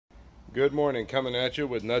Good morning, coming at you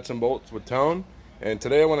with Nuts and Bolts with Tone, and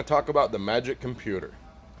today I want to talk about the magic computer.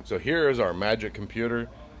 So here is our magic computer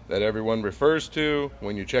that everyone refers to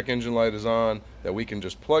when your check engine light is on, that we can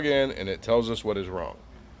just plug in and it tells us what is wrong.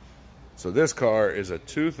 So this car is a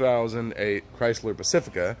 2008 Chrysler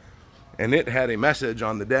Pacifica, and it had a message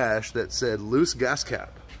on the dash that said loose gas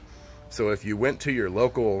cap. So if you went to your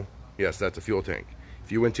local, yes, that's a fuel tank.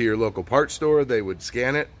 If you went to your local parts store, they would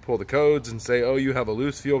scan it, pull the codes, and say, oh, you have a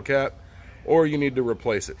loose fuel cap, or you need to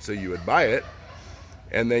replace it. So you would buy it,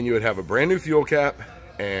 and then you would have a brand new fuel cap,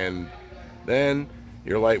 and then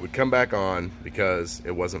your light would come back on because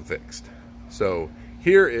it wasn't fixed. So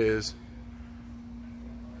here is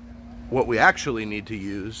what we actually need to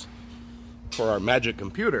use for our magic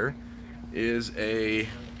computer is a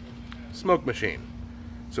smoke machine.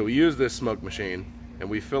 So we use this smoke machine, and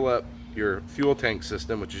we fill up your fuel tank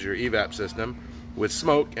system, which is your evap system, with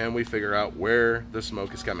smoke, and we figure out where the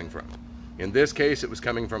smoke is coming from. In this case, it was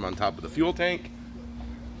coming from on top of the fuel tank.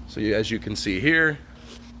 So as you can see here,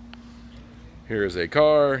 here is a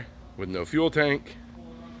car with no fuel tank,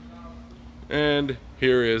 and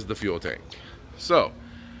here is the fuel tank. So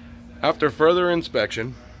after further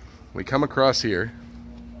inspection, we come across here,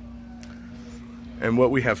 and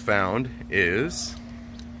what we have found is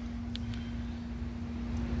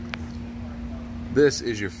this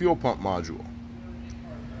is your fuel pump module.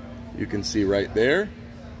 You can see right there,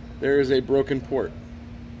 there is a broken port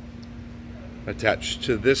attached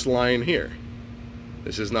to this line here.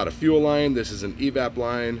 This is not a fuel line, this is an evap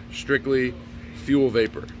line, strictly fuel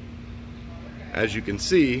vapor. As you can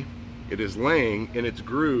see, it is laying in its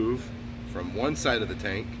groove from one side of the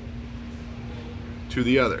tank to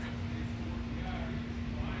the other.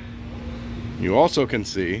 You also can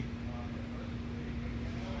see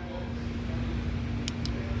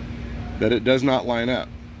that it does not line up.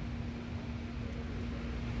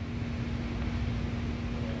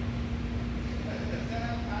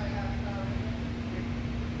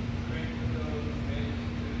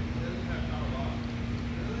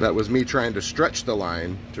 That was me trying to stretch the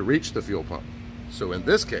line to reach the fuel pump. So in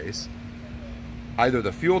this case, either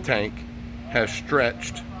the fuel tank has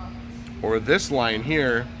stretched or this line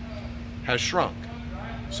here has shrunk.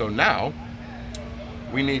 So now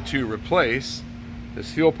we need to replace this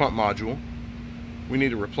fuel pump module. We need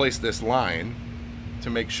to replace this line to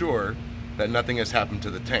make sure that nothing has happened to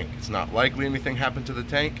the tank. It's not likely anything happened to the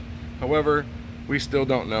tank. However, we still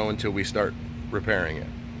don't know until we start repairing it.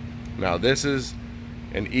 Now this is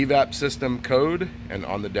an evap system code, and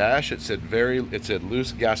on the dash it said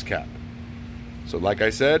loose gas cap. So like I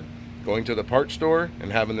said, going to the parts store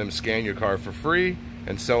and having them scan your car for free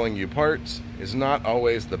and selling you parts is not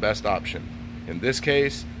always the best option. In this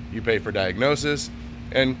case, you pay for diagnosis,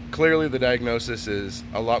 and clearly the diagnosis is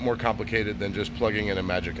a lot more complicated than just plugging in a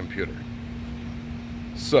magic computer.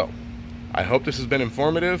 So I hope this has been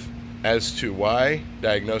informative as to why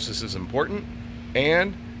diagnosis is important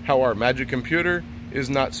and how our magic computer is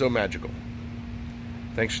not so magical.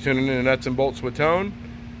 Thanks for tuning in to Nuts and Bolts with Tone.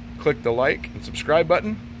 Click the like and subscribe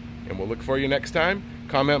button, and we'll look for you next time.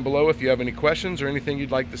 Comment below if you have any questions or anything you'd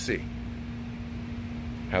like to see.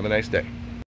 Have a nice day.